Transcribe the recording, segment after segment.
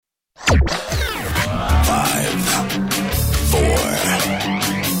5, 4,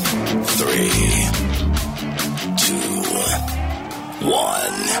 3, 2,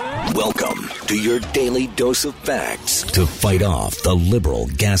 1. Welcome to your daily dose of facts to fight off the liberal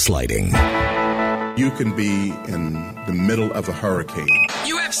gaslighting. You can be in the middle of a hurricane.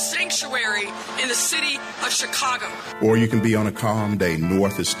 You have sanctuary in the city of Chicago. Or you can be on a calm day.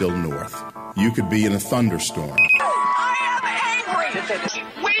 North is still north. You could be in a thunderstorm. I am angry.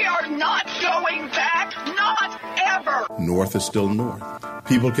 We are not going back. Not ever. North is still north.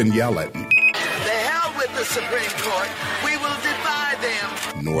 People can yell at you. The hell with the Supreme Court. We will defy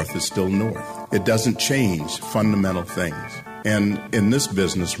them. North is still north. It doesn't change fundamental things. And in this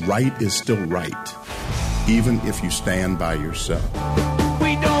business, right is still right, even if you stand by yourself.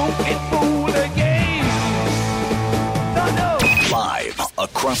 We don't get fooled again. No. Live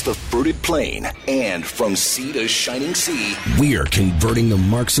across the fruited plain and from sea to shining sea, we're converting the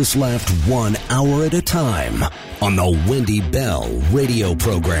Marxist left 1 hour at a time on the Wendy Bell radio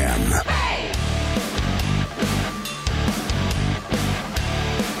program.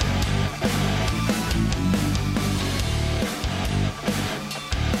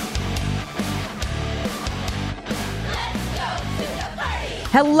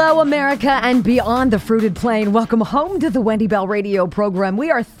 Hello, America, and beyond the fruited plain. Welcome home to the Wendy Bell radio program. We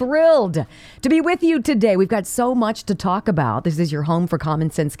are thrilled to be with you today. We've got so much to talk about. This is your home for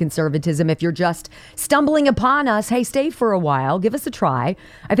common sense conservatism. If you're just stumbling upon us, hey, stay for a while. Give us a try.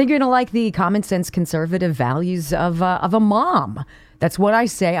 I think you're going to like the common sense conservative values of a mom. That's what I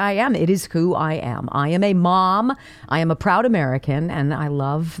say I am. It is who I am. I am a mom. I am a proud American, and I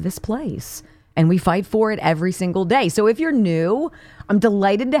love this place. And we fight for it every single day. So if you're new, I'm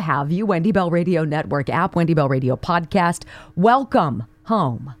delighted to have you. Wendy Bell Radio Network app, Wendy Bell Radio podcast. Welcome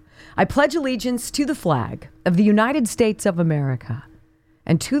home. I pledge allegiance to the flag of the United States of America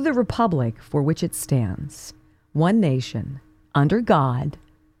and to the republic for which it stands, one nation, under God,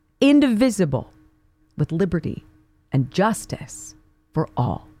 indivisible, with liberty and justice for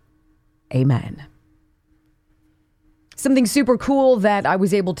all. Amen. Something super cool that I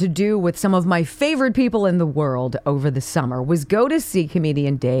was able to do with some of my favorite people in the world over the summer was go to see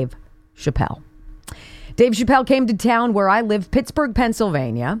comedian Dave Chappelle. Dave Chappelle came to town where I live, Pittsburgh,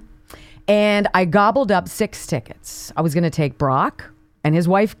 Pennsylvania, and I gobbled up 6 tickets. I was going to take Brock and his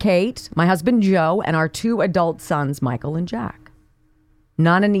wife, Kate, my husband, Joe, and our 2 adult sons, Michael and Jack.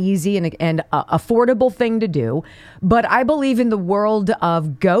 Not an easy and affordable thing to do, but I believe in the world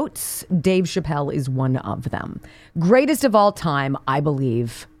of goats, Dave Chappelle is one of them. Greatest of all time, I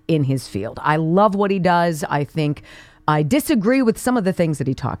believe, in his field. I love what he does. I think I disagree with some of the things that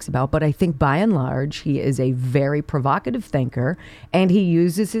he talks about, but I think by and large, he is a very provocative thinker, and he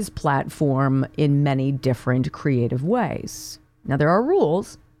uses his platform in many different creative ways. Now, there are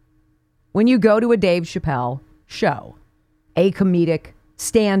rules. When you go to a Dave Chappelle show, a comedic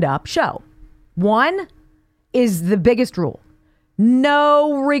stand-up show. One is the biggest rule.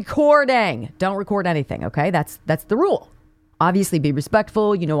 No recording. Don't record anything, okay? That's the rule. Obviously, be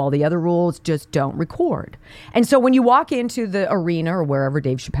respectful. You know all the other rules. Just don't record. And so when you walk into the arena or wherever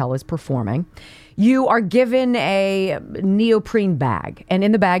Dave Chappelle is performing, you are given a neoprene bag. And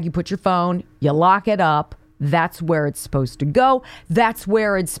in the bag, you put your phone, you lock it up. That's where it's supposed to go. That's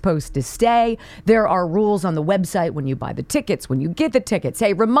where it's supposed to stay. There are rules on the website when you buy the tickets, when you get the tickets.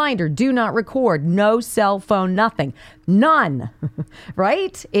 Hey, reminder, do not record. No cell phone, nothing. None.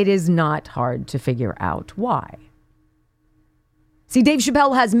 Right? It is not hard to figure out why. See, Dave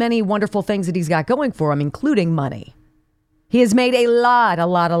Chappelle has many wonderful things that he's got going for him, including money. He has made a lot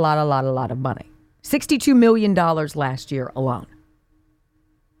of money. $62 million last year alone.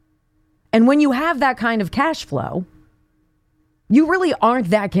 And when you have that kind of cash flow, you really aren't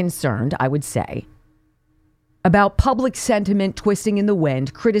that concerned, I would say, about public sentiment twisting in the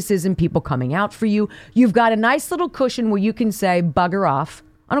wind, criticism, people coming out for you. You've got a nice little cushion where you can say, bugger off.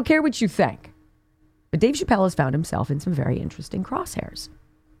 I don't care what you think. But Dave Chappelle has found himself in some very interesting crosshairs.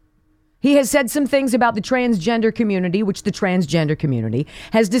 He has said some things about the transgender community, which the transgender community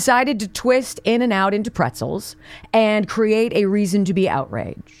has decided to twist in and out into pretzels and create a reason to be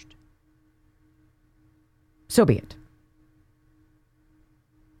outraged. So be it.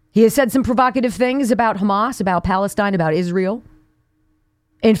 He has said some provocative things about Hamas, about Palestine, about Israel.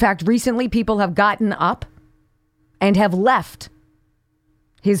 In fact, recently people have gotten up and have left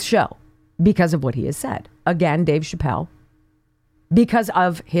his show because of what he has said. Again, Dave Chappelle, because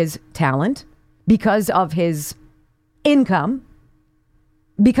of his talent, because of his income,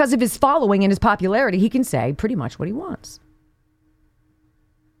 because of his following and his popularity, he can say pretty much what he wants.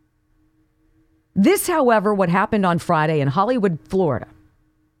 This, however, what happened on Friday in Hollywood, Florida,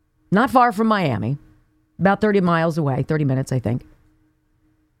 not far from Miami, about 30 miles away, 30 minutes, I think.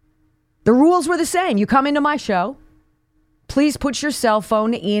 The rules were the same. You come into my show, please put your cell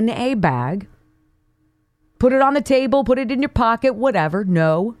phone in a bag, put it on the table, put it in your pocket, whatever.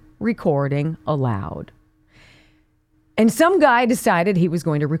 No recording allowed. And some guy decided he was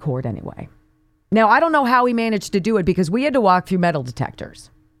going to record anyway. Now, I don't know how he managed to do it because we had to walk through metal detectors.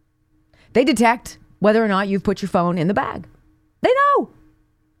 They detect whether or not you've put your phone in the bag. They know.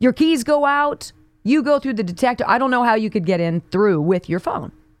 Your keys go out. You go through the detector. I don't know how you could get in through with your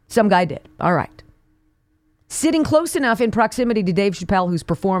phone. Some guy did. All right. Sitting close enough in proximity to Dave Chappelle, who's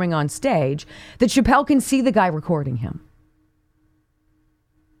performing on stage, that Chappelle can see the guy recording him.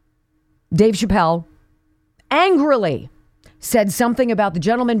 Dave Chappelle angrily said something about the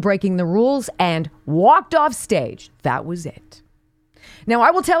gentleman breaking the rules and walked off stage. That was it. Now,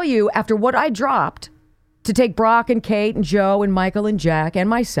 I will tell you, after what I dropped to take Brock and Kate and Joe and Michael and Jack and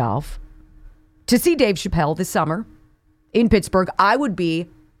myself to see Dave Chappelle this summer in Pittsburgh, I would be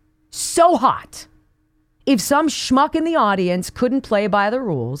so hot if some schmuck in the audience couldn't play by the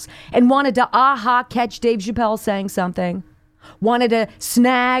rules and wanted to catch Dave Chappelle saying something, wanted to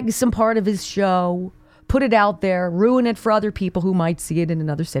snag some part of his show, put it out there, ruin it for other people who might see it in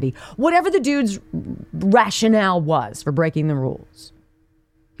another city. Whatever the dude's rationale was for breaking the rules,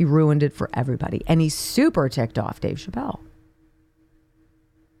 he ruined it for everybody. And he's super ticked off, Dave Chappelle.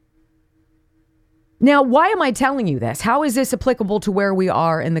 Now, why am I telling you this? How is this applicable to where we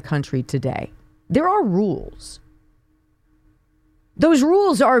are in the country today? There are rules. Those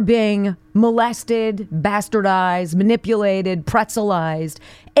rules are being molested, bastardized, manipulated, pretzelized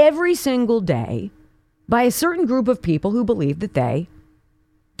every single day by a certain group of people who believe that they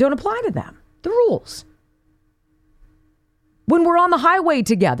don't apply to them. The rules. When we're on the highway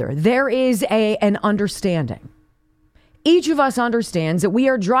together, there is an understanding. Each of us understands that we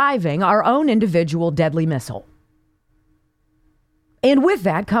are driving our own individual deadly missile. And with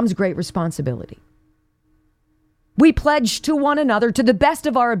that comes great responsibility. We pledge to one another to the best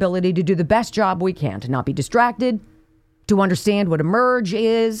of our ability to do the best job we can, to not be distracted, to understand what a merge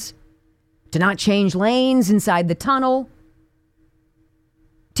is, to not change lanes inside the tunnel,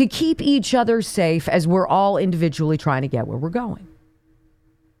 to keep each other safe as we're all individually trying to get where we're going.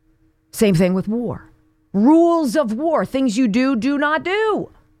 Same thing with war. Rules of war, things you do not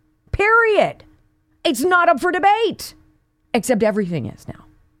do. Period. It's not up for debate. Except everything is now.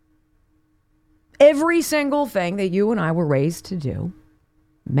 Every single thing that you and I were raised to do,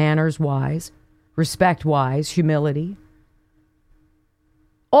 manners-wise, respect-wise, humility,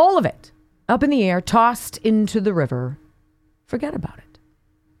 all of it up in the air, tossed into the river. Forget about it.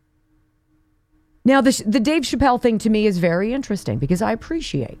 Now, the Dave Chappelle thing to me is very interesting because I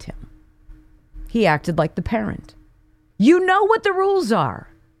appreciate him. He acted like the parent. You know what the rules are.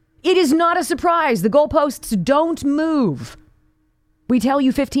 It is not a surprise. The goalposts don't move. We tell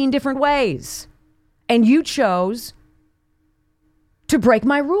you 15 different ways. And you chose to break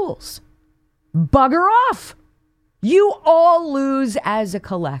my rules. Bugger off. You all lose as a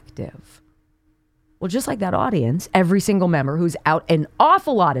collective. Well, just like that audience, every single member who's out an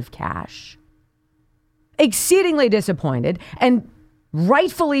awful lot of cash, exceedingly disappointed, and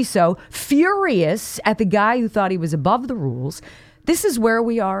rightfully so, furious at the guy who thought he was above the rules. This is where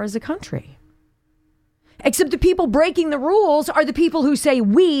we are as a country. Except the people breaking the rules are the people who say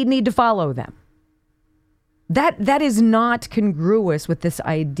we need to follow them. That is not congruous with this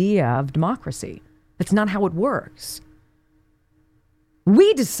idea of democracy. That's not how it works.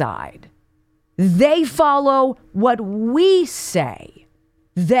 We decide. They follow what we say.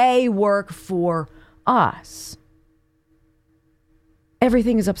 They work for us.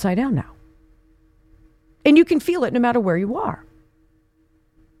 Everything is upside down now. And you can feel it no matter where you are.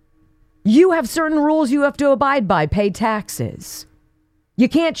 You have certain rules you have to abide by. Pay taxes. You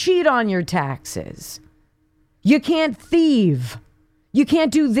can't cheat on your taxes. You can't thieve. You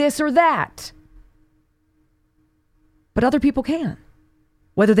can't do this or that. But other people can.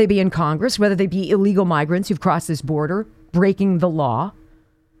 Whether they be in Congress, whether they be illegal migrants who've crossed this border, breaking the law,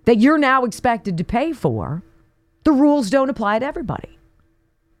 that you're now expected to pay for, the rules don't apply to everybody.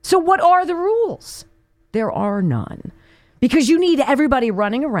 So what are the rules? There are none. Because you need everybody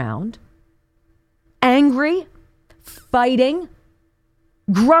running around, angry, fighting,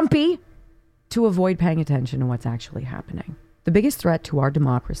 grumpy, to avoid paying attention to what's actually happening. The biggest threat to our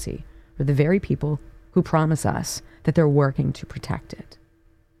democracy are the very people who promise us that they're working to protect it.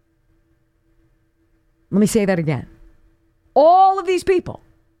 Let me say that again. All of these people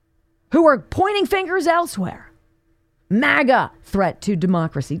who are pointing fingers elsewhere. MAGA, threat to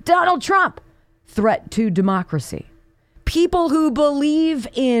democracy. Donald Trump, threat to democracy. people who believe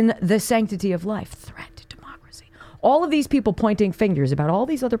in the sanctity of life, threat to democracy, all of these people pointing fingers about all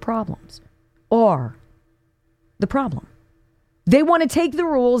these other problems are the problem. They want to take the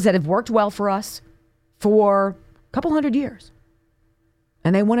rules that have worked well for us for a couple hundred years,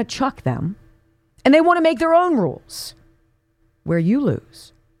 and they want to chuck them, and they want to make their own rules where you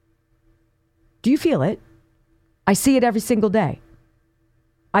lose. Do you feel it? I see it every single day.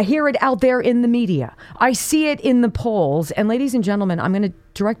 I hear it out there in the media. I see it in the polls. And ladies and gentlemen, I'm going to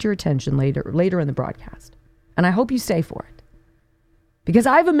direct your attention later in the broadcast. And I hope you stay for it. Because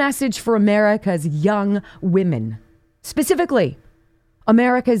I have a message for America's young women. Specifically,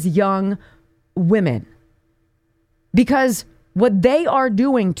 America's young women. Because what they are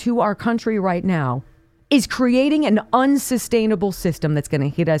doing to our country right now is creating an unsustainable system that's going to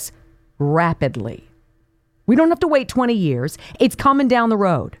hit us rapidly. We don't have to wait 20 years. It's coming down the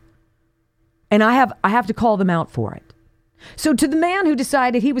road. And I have to call them out for it. So to the man who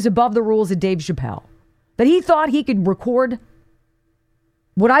decided he was above the rules of Dave Chappelle, that he thought he could record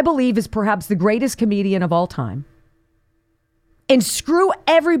what I believe is perhaps the greatest comedian of all time and screw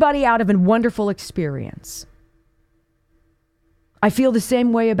everybody out of a wonderful experience. I feel the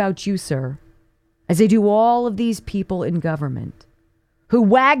same way about you, sir, as I do all of these people in government who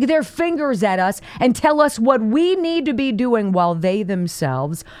wag their fingers at us and tell us what we need to be doing while they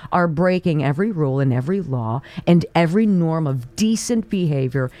themselves are breaking every rule and every law and every norm of decent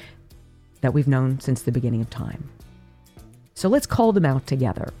behavior that we've known since the beginning of time. So let's call them out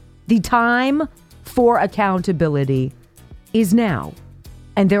together. The time for accountability is now.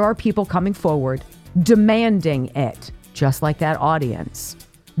 And there are people coming forward demanding it, just like that audience.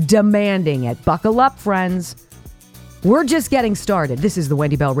 Demanding it. Buckle up, friends. We're just getting started. This is the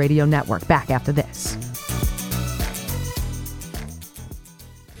Wendy Bell Radio Network. Back after this.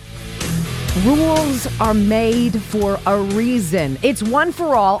 Rules are made for a reason. It's one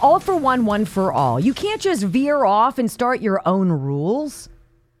for all for one for all. You can't just veer off and start your own rules.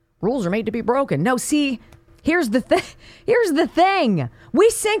 Rules are made to be broken. No, see, here's the thing. We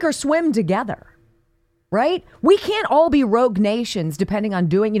sink or swim together. Right? We can't all be rogue nations depending on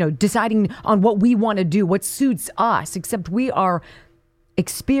deciding on what we want to do, what suits us, except we are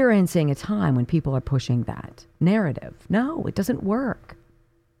experiencing a time when people are pushing that narrative. No, it doesn't work.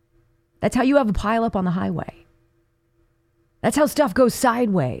 That's how you have a pileup on the highway. That's how stuff goes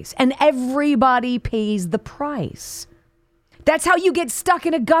sideways, and everybody pays the price. That's how you get stuck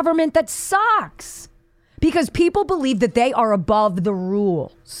in a government that sucks, because people believe that they are above the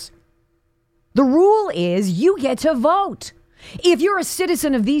rules. The rule is you get to vote. If you're a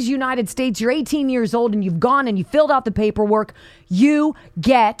citizen of these United States, you're 18 years old and you've gone and you filled out the paperwork, you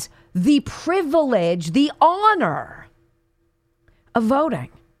get the privilege, the honor of voting.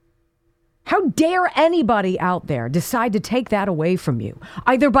 How dare anybody out there decide to take that away from you,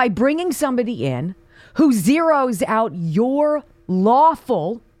 either by bringing somebody in who zeroes out your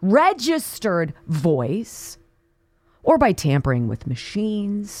lawful, registered voice, or by tampering with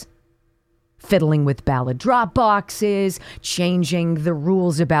machines, fiddling with ballot drop boxes, changing the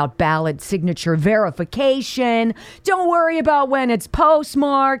rules about ballot signature verification. Don't worry about when it's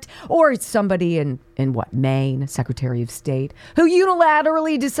postmarked, or it's somebody in Maine, Secretary of State, who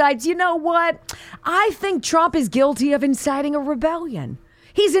unilaterally decides, you know what? I think Trump is guilty of inciting a rebellion.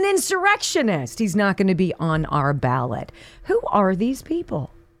 He's an insurrectionist. He's not going to be on our ballot. Who are these people?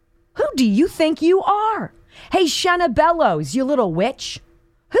 Who do you think you are? Hey, Shenna Bellows, you little witch.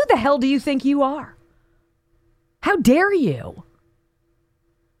 Who the hell do you think you are? How dare you?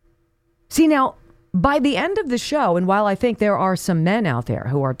 See, now, by the end of the show, and while I think there are some men out there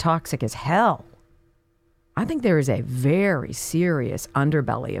who are toxic as hell, I think there is a very serious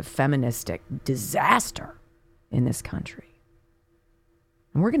underbelly of feministic disaster in this country.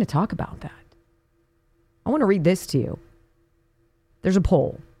 And we're going to talk about that. I want to read this to you. There's a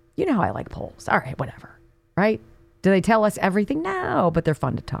poll. You know how I like polls. All right, whatever. Right? Do they tell us everything? No, but they're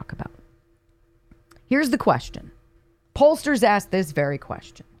fun to talk about. Here's the question. Pollsters asked this very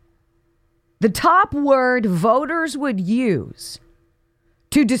question. The top word voters would use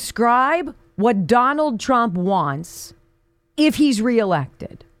to describe what Donald Trump wants if he's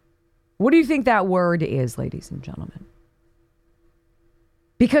reelected. What do you think that word is, ladies and gentlemen?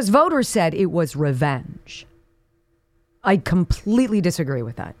 Because voters said it was revenge. I completely disagree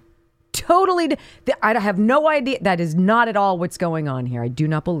with that. Totally. I have no idea. That is not at all what's going on here. I do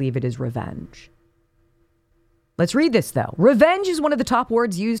not believe it is revenge. Let's read this, though. Revenge is one of the top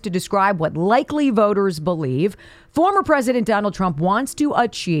words used to describe what likely voters believe former President Donald Trump wants to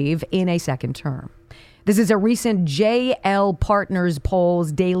achieve in a second term. This is a recent JL Partners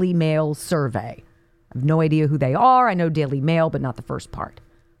Polls Daily Mail survey. I have no idea who they are. I know Daily Mail, but not the first part.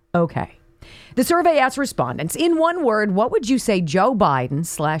 Okay. The survey asked respondents, in one word, what would you say Joe Biden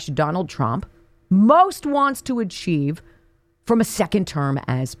 / Donald Trump most wants to achieve from a second term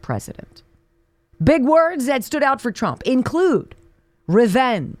as president? Big words that stood out for Trump include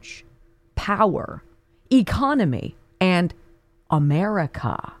revenge, power, economy, and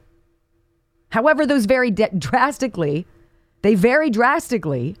America. However, those vary drastically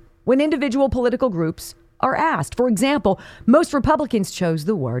when individual political groups are asked. For example, most Republicans chose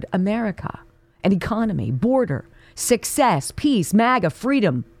the word America, an economy, border, success, peace, MAGA,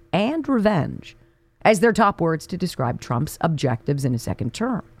 freedom, and revenge as their top words to describe Trump's objectives in a second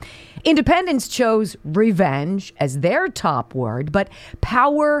term. Independents chose revenge as their top word, but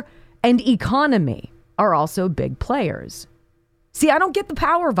power and economy are also big players. See, I don't get the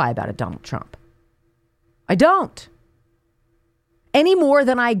power vibe out of Donald Trump. I don't. Any more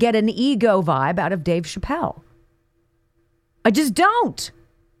than I get an ego vibe out of Dave Chappelle. I just don't.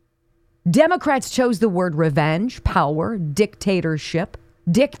 Democrats chose the word revenge, power, dictatorship,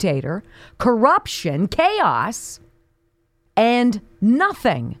 dictator, corruption, chaos, and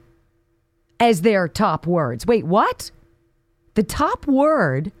nothing as their top words. Wait, what? The top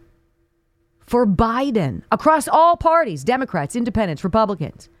word for Biden across all parties, Democrats, Independents,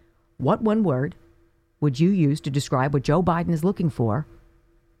 Republicans. What one word would you use to describe what Joe Biden is looking for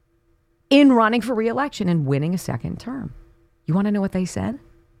in running for re-election and winning a second term? You want to know what they said?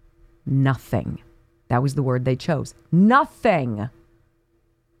 Nothing. That was the word they chose. Nothing.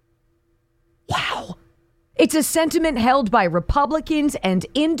 Wow. It's a sentiment held by Republicans and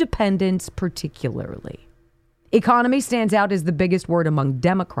independents particularly. Economy stands out as the biggest word among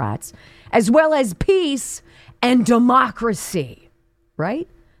Democrats, as well as peace and democracy, right?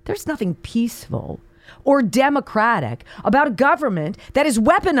 There's nothing peaceful or democratic about a government that is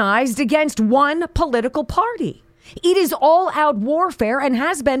weaponized against one political party. It is all-out warfare and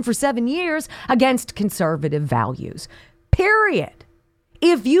has been for 7 years against conservative values. Period.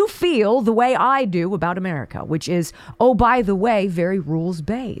 If you feel the way I do about America, which is, oh, by the way, very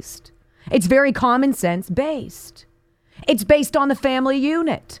rules-based. It's very common sense based. It's based on the family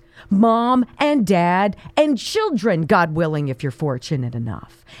unit. Mom and dad and children, God willing, if you're fortunate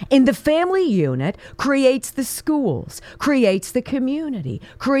enough. And the family unit creates the schools, creates the community,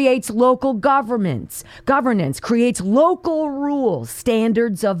 creates local governance, creates local rules,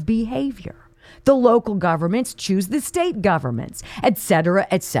 standards of behavior. The local governments choose the state governments, et cetera,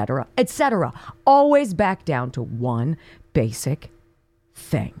 et cetera, et cetera. Always back down to one basic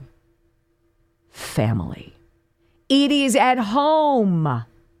thing. Family. It is at home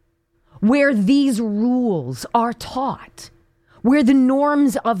where these rules are taught, where the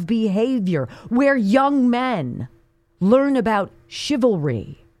norms of behavior, where young men learn about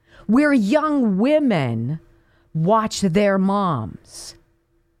chivalry, where young women watch their moms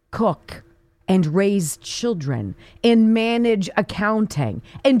cook and raise children and manage accounting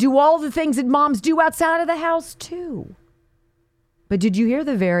and do all the things that moms do outside of the house too. But did you hear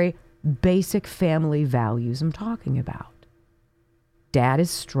the very basic family values I'm talking about? Dad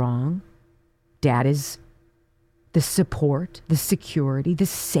is strong. Dad is the support, the security, the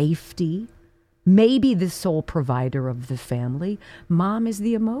safety, maybe the sole provider of the family. Mom is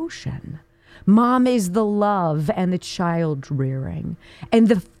the emotion. Mom is the love and the child rearing and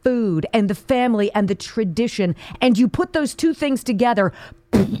the food and the family and the tradition. And you put those two things together,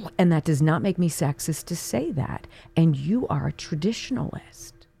 and that does not make me sexist to say that. And you are a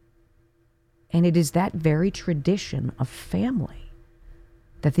traditionalist. And it is that very tradition of family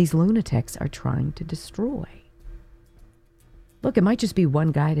that these lunatics are trying to destroy. Look, it might just be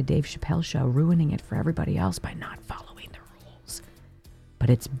one guy at a Dave Chappelle show ruining it for everybody else by not following the rules.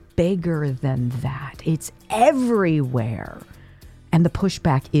 But it's bigger than that. It's everywhere. And the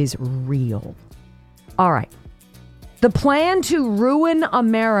pushback is real. All right. The plan to ruin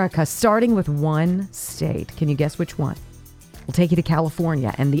America, starting with one state. Can you guess which one? We'll take you to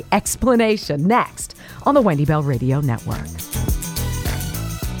California and the explanation next on the Wendy Bell Radio Network.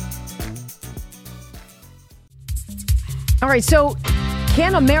 All right, so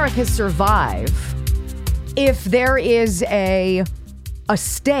can America survive if there is a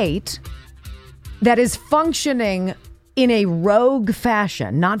state that is functioning in a rogue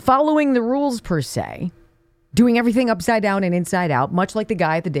fashion, not following the rules per se, doing everything upside down and inside out, much like the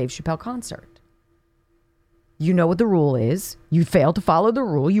guy at the Dave Chappelle concert? You know what the rule is. You fail to follow the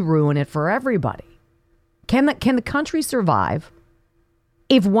rule, you ruin it for everybody. Can the country survive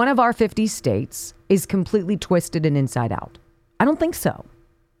if one of our 50 states is completely twisted and inside out? I don't think so.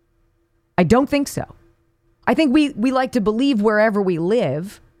 I don't think so. I think we like to believe wherever we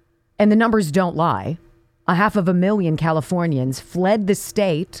live, and the numbers don't lie, 500,000 Californians fled the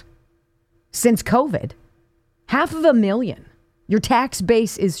state since COVID. 500,000. Your tax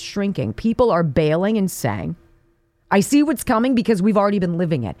base is shrinking. People are bailing and saying, I see what's coming because we've already been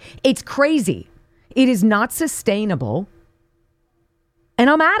living it. It's crazy. It is not sustainable. And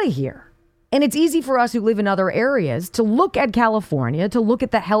I'm out of here. And it's easy for us who live in other areas to look at California, to look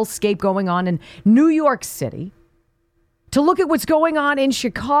at the hellscape going on in New York City, to look at what's going on in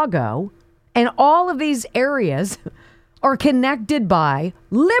Chicago, and all of these areas are connected by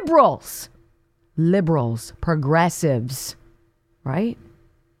liberals, progressives, right?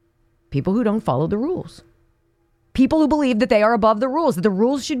 People who don't follow the rules. People who believe that they are above the rules, that the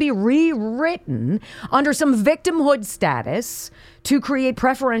rules should be rewritten under some victimhood status to create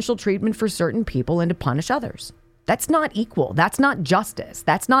preferential treatment for certain people and to punish others. That's not equal. That's not justice.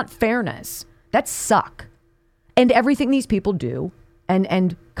 That's not fairness. That's suck. And everything these people do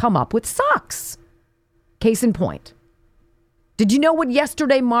and come up with sucks. Case in point. Did you know what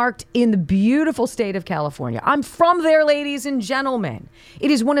yesterday marked in the beautiful state of California? I'm from there, ladies and gentlemen.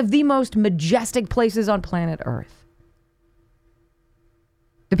 It is one of the most majestic places on planet Earth.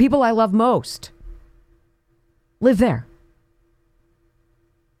 The people I love most live there.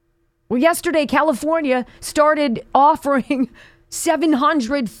 Well, yesterday, California started offering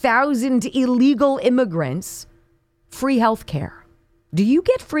 700,000 illegal immigrants free health care. Do you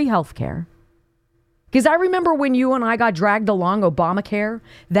get free health care? Because I remember when you and I got dragged along Obamacare,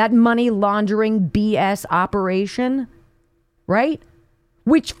 that money laundering BS operation, right?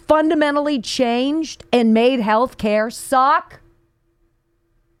 Which fundamentally changed and made health care suck.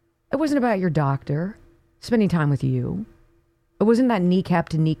 It wasn't about your doctor spending time with you. It wasn't that kneecap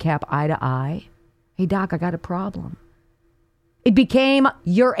to kneecap, eye to eye. Hey, doc, I got a problem. It became,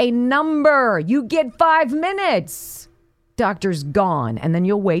 you're a number. You get 5 minutes. Doctor's gone. And then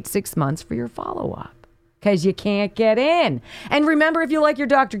you'll wait 6 months for your follow-up because you can't get in. And remember, if you like your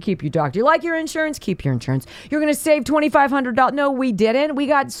doctor, keep your doctor. You like your insurance, keep your insurance. You're going to save $2,500. No, we didn't. We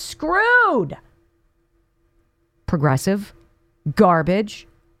got screwed. Progressive, garbage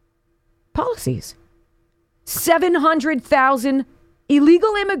policies. 700,000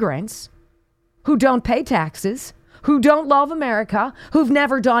 illegal immigrants who don't pay taxes, who don't love America, who've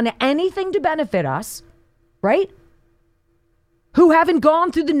never done anything to benefit us, right? Who haven't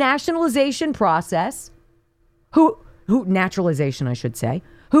gone through the nationalization process, who naturalization, I should say,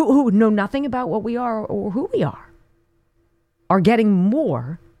 who know nothing about what we are or who we are getting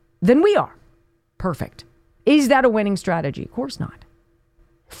more than we are. Perfect. Is that a winning strategy? Of course not.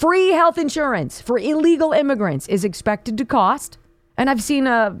 Free health insurance for illegal immigrants is expected to cost, and I've seen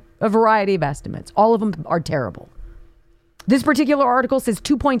a variety of estimates. All of them are terrible. This particular article says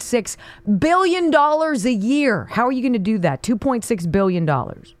 $2.6 billion a year. How are you going to do that? $2.6 billion.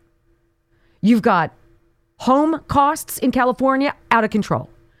 You've got home costs in California out of control.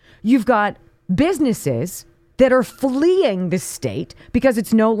 You've got businesses that are fleeing the state because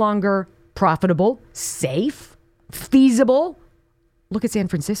it's no longer profitable, safe, feasible. Look at San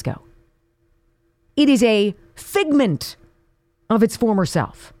Francisco. It is a figment of its former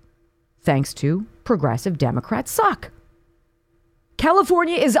self, thanks to progressive Democrats suck.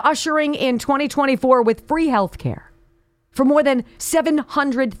 California is ushering in 2024 with free health care for more than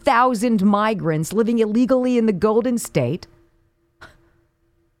 700,000 migrants living illegally in the Golden State.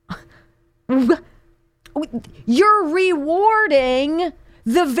 You're rewarding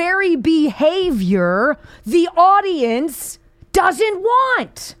the very behavior the audience doesn't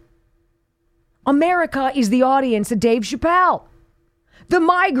want. America is the audience of Dave Chappelle. The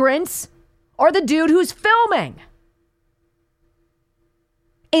migrants are the dude who's filming.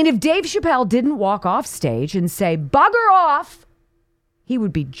 And if Dave Chappelle didn't walk off stage and say, bugger off, he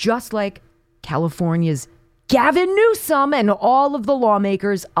would be just like California's Gavin Newsom and all of the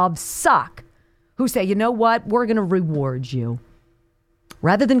lawmakers of suck who say, you know what, we're going to reward you.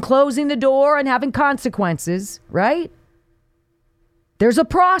 Rather than closing the door and having consequences, right? There's a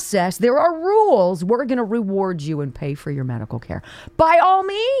process. There are rules. We're going to reward you and pay for your medical care. By all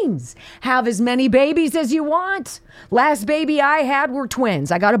means, have as many babies as you want. Last baby I had were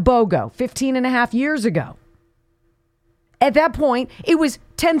twins. I got a BOGO 15 and a half years ago. At that point, it was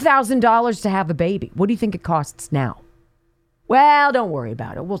 $10,000 to have a baby. What do you think it costs now? Well, don't worry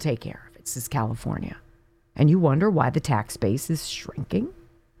about it. We'll take care of it. This is California. And you wonder why the tax base is shrinking?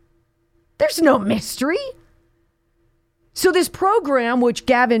 There's no mystery. So this program, which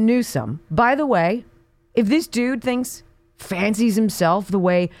Gavin Newsom, by the way, if this dude fancies himself the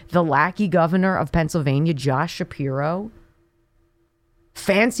way the lackey governor of Pennsylvania, Josh Shapiro,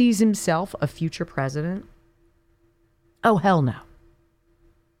 fancies himself a future president, oh, hell no.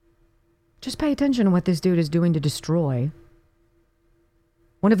 Just pay attention to what this dude is doing to destroy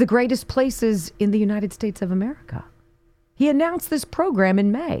one of the greatest places in the United States of America. He announced this program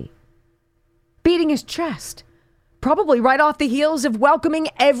in May, beating his chest, probably right off the heels of welcoming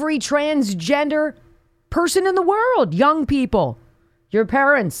every transgender person in the world. Young people, your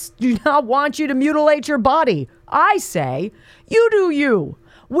parents do not want you to mutilate your body. I say, you do you.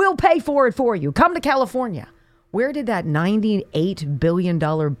 We'll pay for it for you. Come to California. Where did that $98 billion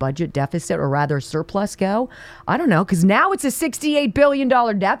budget deficit, or rather surplus, go? I don't know, because now it's a $68 billion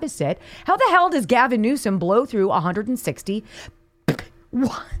deficit. How the hell does Gavin Newsom blow through 160?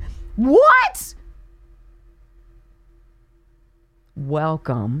 What?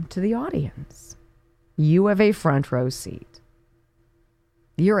 Welcome to the audience. You have a front row seat.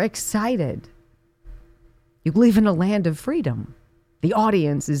 You're excited. You live in a land of freedom. The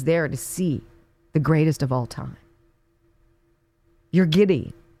audience is there to see the greatest of all time. You're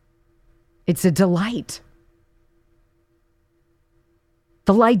giddy. It's a delight.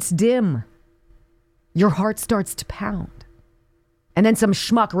 The lights dim. Your heart starts to pound. And then some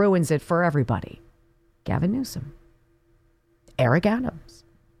schmuck ruins it for everybody. Gavin Newsom. Eric Adams.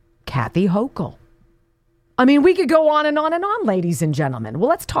 Kathy Hochul. I mean, we could go on and on and on, ladies and gentlemen. Well,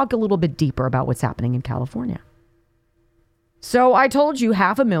 let's talk a little bit deeper about what's happening in California. So I told you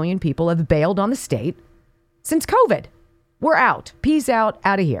 500,000 people have bailed on the state since COVID. We're out. Peace out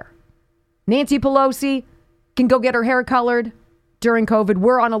of here. Nancy Pelosi can go get her hair colored during COVID.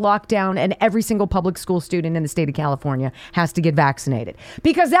 We're on a lockdown, and every single public school student in the state of California has to get vaccinated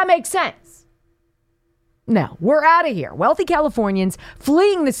because that makes sense. No, we're out of here. Wealthy Californians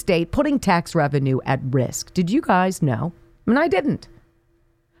fleeing the state, putting tax revenue at risk. Did you guys know? I mean, I didn't.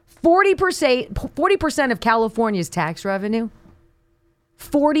 40% of California's tax revenue,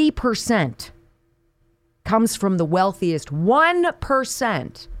 40% comes from the wealthiest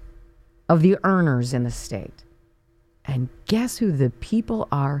 1% of the earners in the state. And guess who the people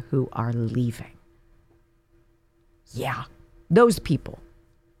are who are leaving? Yeah, those people.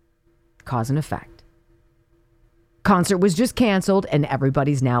 Cause and effect. Concert was just canceled and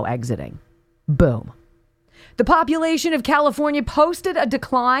everybody's now exiting. Boom. The population of California posted a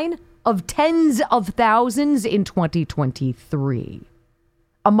decline of tens of thousands in 2023.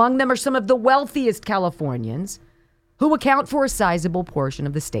 Among them are some of the wealthiest Californians who account for a sizable portion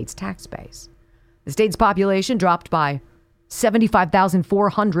of the state's tax base. The state's population dropped by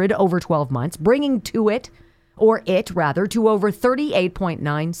 75,400 over 12 months, bringing it to over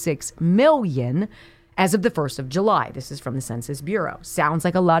 38.96 million as of the 1st of July. This is from the Census Bureau. Sounds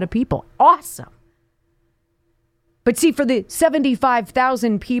like a lot of people. Awesome. But see, for the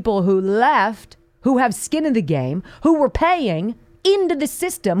 75,000 people who left, who have skin in the game, who were paying into the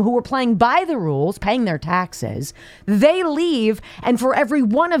system, who were playing by the rules, paying their taxes, they leave. And for every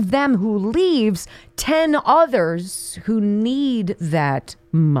one of them who leaves, 10 others who need that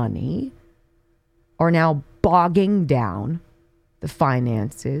money are now bogging down the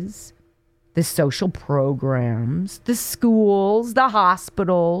finances, the social programs, the schools, the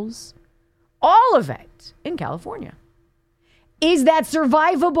hospitals, all of it in California. Is that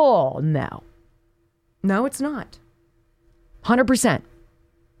survivable? No. No, it's not. 100%.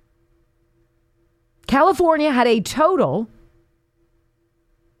 California had a total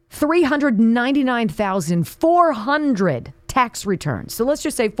 399,400 tax returns. So let's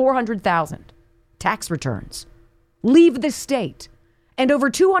just say 400,000 tax returns leave the state, and over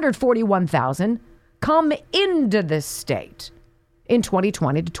 241,000 come into the state in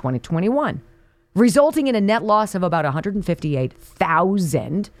 2020 to 2021, resulting in a net loss of about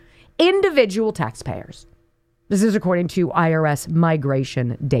 158,000 individual taxpayers. This is according to IRS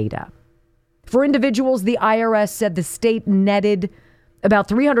migration data. For individuals, the IRS said the state netted about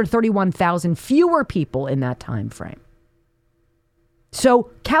 331,000 fewer people in that time frame. So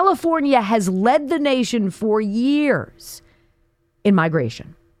California has led the nation for years in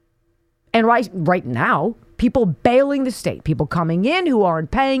migration. And right now, people bailing the state, people coming in who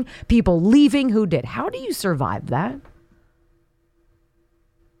aren't paying, people leaving who did. How do you survive that?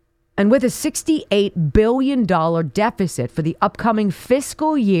 And with a $68 billion deficit for the upcoming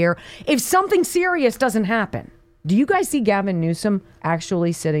fiscal year, if something serious doesn't happen, do you guys see Gavin Newsom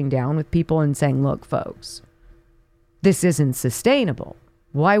actually sitting down with people and saying, look, folks, this isn't sustainable?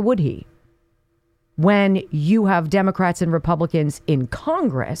 Why would he? When you have Democrats and Republicans in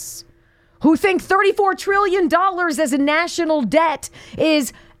Congress who think $34 trillion as a national debt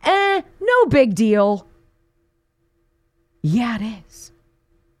is, no big deal. Yeah, it is.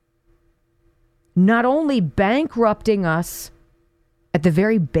 Not only bankrupting us at the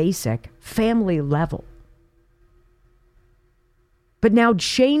very basic family level, but now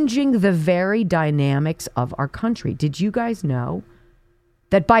changing the very dynamics of our country. Did you guys know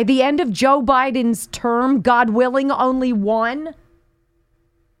that by the end of Joe Biden's term, God willing, only one,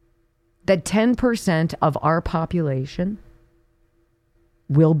 that 10% of our population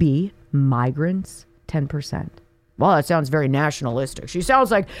will be migrants? 10%. Well, that sounds very nationalistic. She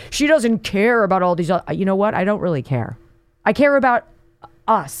sounds like she doesn't care about all these other. You know what? I don't really care. I care about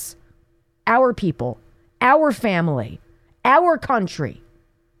us, our people, our family, our country,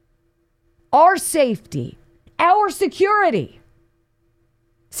 our safety, our security.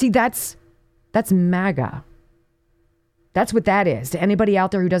 See, that's MAGA. That's what that is. To anybody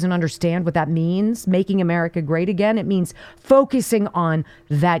out there who doesn't understand what that means, making America great again, it means focusing on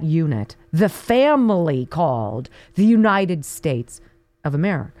that unit, the family called the United States of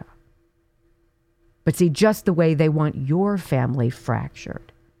America. But see, just the way they want your family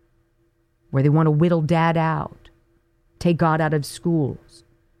fractured, where they want to whittle dad out, take God out of schools,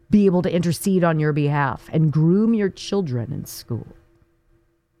 be able to intercede on your behalf, and groom your children in school.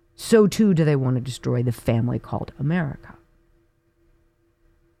 So too do they want to destroy the family called America.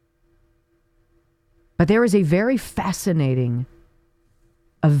 But there is a very fascinating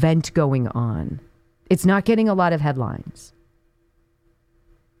event going on. It's not getting a lot of headlines.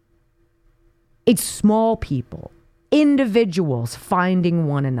 It's small people, individuals finding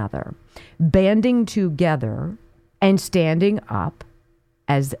one another, banding together and standing up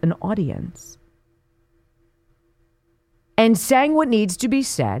as an audience and saying what needs to be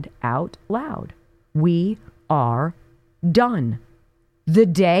said out loud. We are done. The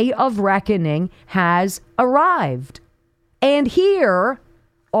day of reckoning has arrived. And here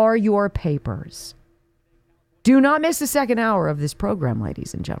are your papers. Do not miss the second hour of this program,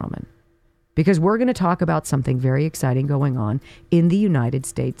 ladies and gentlemen, because we're going to talk about something very exciting going on in the United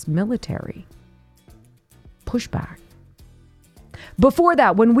States military. Pushback. Before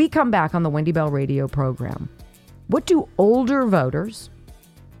that, when we come back on the Wendy Bell radio program, what do older voters,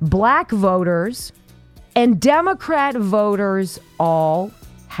 black voters, and Democrat voters all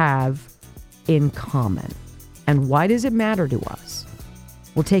have in common? And why does it matter to us?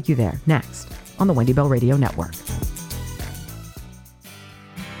 We'll take you there next on the Wendy Bell Radio Network.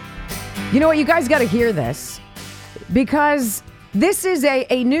 You know what? You guys got to hear this, because this is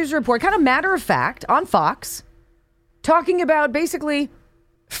a news report, kind of matter of fact, on Fox, talking about basically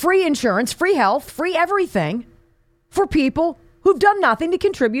free insurance, free health, free everything for people who've done nothing to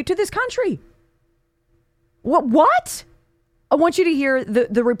contribute to this country. What? I want you to hear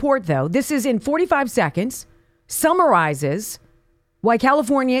the report, though. This is in 45 seconds, summarizes why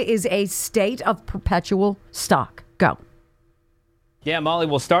California is a state of perpetual stock. Go. Yeah, Molly,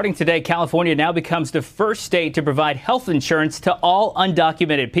 well, starting today, California now becomes the first state to provide health insurance to all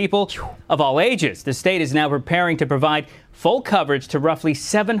undocumented people of all ages. The state is now preparing to provide full coverage to roughly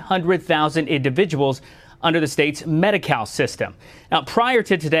 700,000 individuals under the state's Medi-Cal system. Now, prior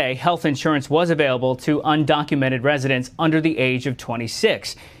to today, health insurance was available to undocumented residents under the age of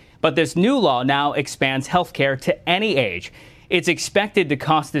 26. But this new law now expands health care to any age. It's expected to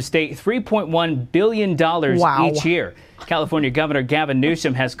cost the state $3.1 billion each year. California Governor Gavin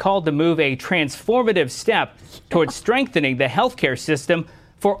Newsom has called the move a transformative step towards strengthening the healthcare system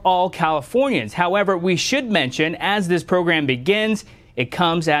for all Californians. However, we should mention, as this program begins, it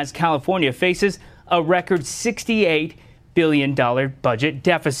comes as California faces a record $68 billion budget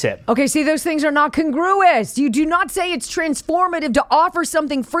deficit. Okay, see, those things are not congruous. You do not say it's transformative to offer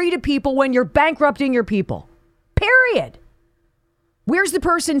something free to people when you're bankrupting your people. Period. Where's the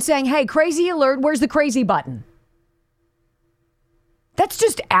person saying, hey, crazy alert, where's the crazy button? That's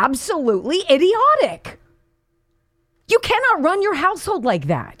just absolutely idiotic. You cannot run your household like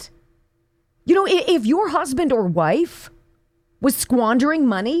that. You know, if your husband or wife was squandering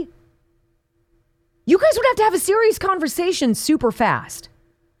money, you guys would have a serious conversation super fast.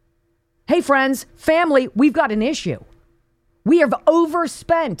 Hey, friends, family, we've got an issue. We have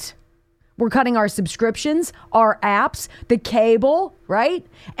overspent. We're cutting our subscriptions, our apps, the cable, right?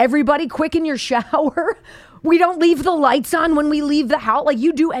 Everybody quick in your shower. We don't leave the lights on when we leave the house. Like,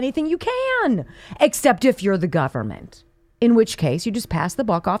 you do anything you can, except if you're the government, in which case you just pass the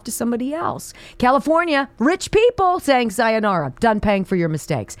buck off to somebody else. California, rich people saying sayonara, done paying for your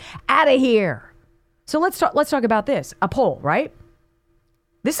mistakes. Out of here. So let's talk about this. A poll, right?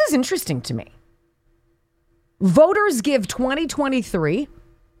 This is interesting to me. Voters give 2023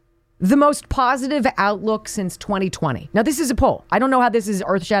 the most positive outlook since 2020. Now, this is a poll. I don't know how this is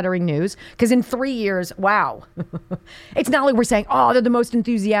earth-shattering news, because in 3 years, wow. It's not like we're saying, oh, they're the most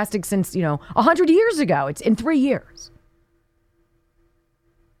enthusiastic since, 100 years ago. It's in 3 years.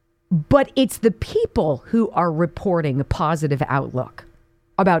 But it's the people who are reporting a positive outlook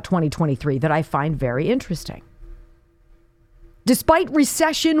about 2023 that I find very interesting. Despite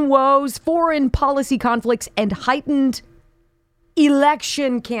recession woes, foreign policy conflicts, and heightened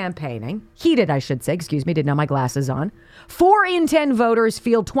election campaigning, heated, I should say, didn't have my glasses on, 4 in 10 voters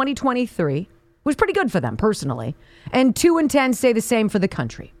feel 2023 was pretty good for them personally, and 2 in 10 say the same for the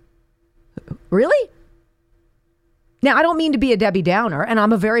country. Really? Now, I don't mean to be a Debbie Downer, and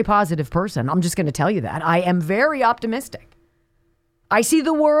I'm a very positive person. I'm just going to tell you that. I am very optimistic. I see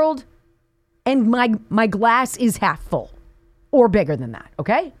the world, and my glass is half full, or bigger than that,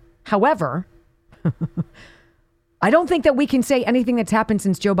 okay? However, I don't think that we can say anything that's happened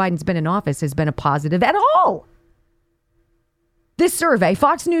since Joe Biden's been in office has been a positive at all. This survey,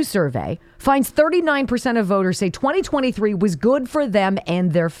 Fox News survey, finds 39% of voters say 2023 was good for them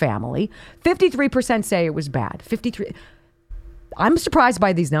and their family. 53% say it was bad. 53. I'm surprised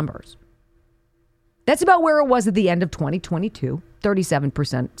by these numbers. That's about where it was at the end of 2022.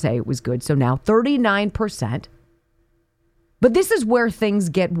 37% say it was good. So now 39%. But this is where things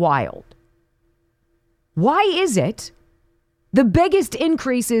get wild. Why is it the biggest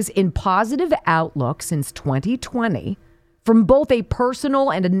increases in positive outlook since 2020 from both a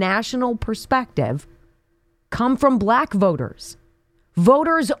personal and a national perspective come from black voters,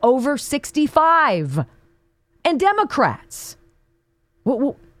 voters over 65, and Democrats?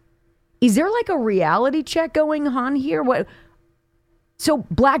 Is there like a reality check going on here? So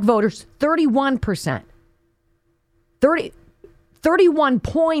black voters, 31%. 31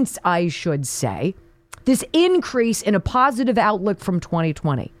 points, I should say. This increase in a positive outlook from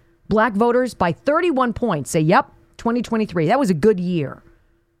 2020. Black voters by 31 points say, yep, 2023, that was a good year.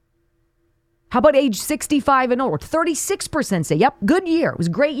 How about age 65 and older? 36% say, yep, good year. It was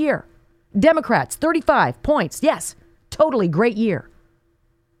a great year. Democrats, 35 points. Yes, totally great year.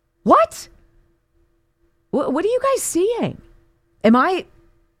 What? What are you guys seeing? Am I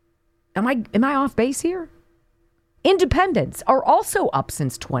off base here? Independents are also up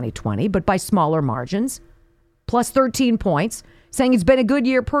since 2020, but by smaller margins, plus 13 points, saying it's been a good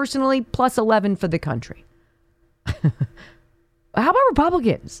year personally, plus 11 for the country. How about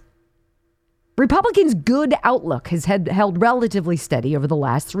Republicans? Republicans' good outlook has held relatively steady over the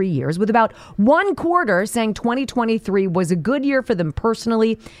last 3 years, with about 1/4 saying 2023 was a good year for them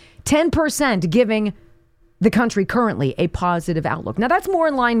personally, 10% giving the country currently a positive outlook. Now, that's more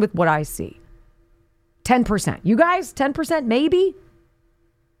in line with what I see. 10%. You guys, 10% maybe?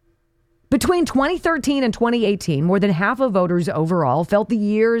 Between 2013 and 2018, more than half of voters overall felt the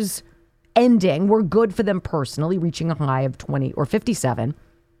years ending were good for them personally, reaching a high of 20 or 57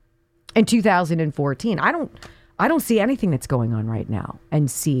 in 2014. I don't see anything that's going on right now and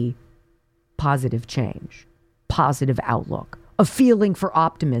see positive change, positive outlook, a feeling for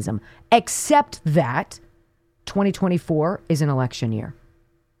optimism, except that 2024 is an election year.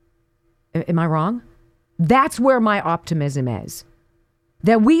 Am I wrong? That's where my optimism is.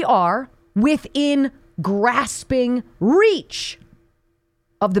 That we are within grasping reach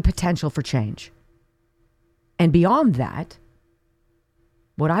of the potential for change. And beyond that,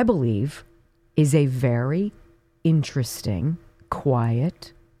 what I believe is a very interesting,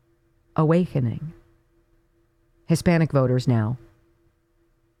 quiet awakening. Hispanic voters now,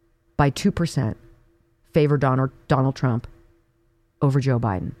 by 2%, favor Donald Trump over Joe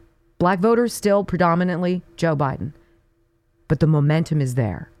Biden. Black voters still predominantly Joe Biden. But the momentum is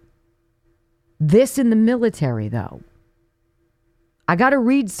there. This in the military, though. I got to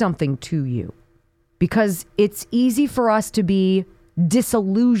read something to you because it's easy for us to be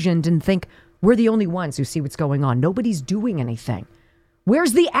disillusioned and think we're the only ones who see what's going on. Nobody's doing anything.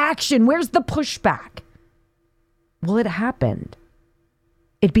 Where's the action? Where's the pushback? Well, it happened.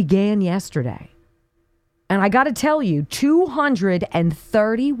 It began yesterday. And I got to tell you,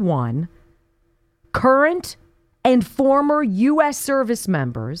 231 current and former U.S. service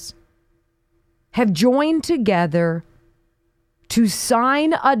members have joined together to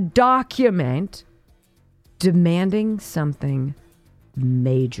sign a document demanding something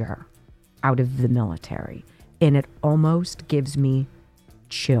major out of the military. And it almost gives me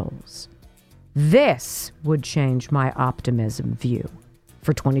chills. This would change my optimism view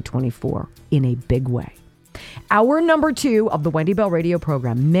for 2024 in a big way. Hour number 2 of the Wendy Bell radio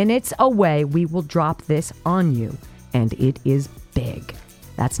program. Minutes away, we will drop this on you. And it is big.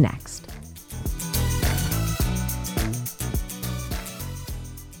 That's next.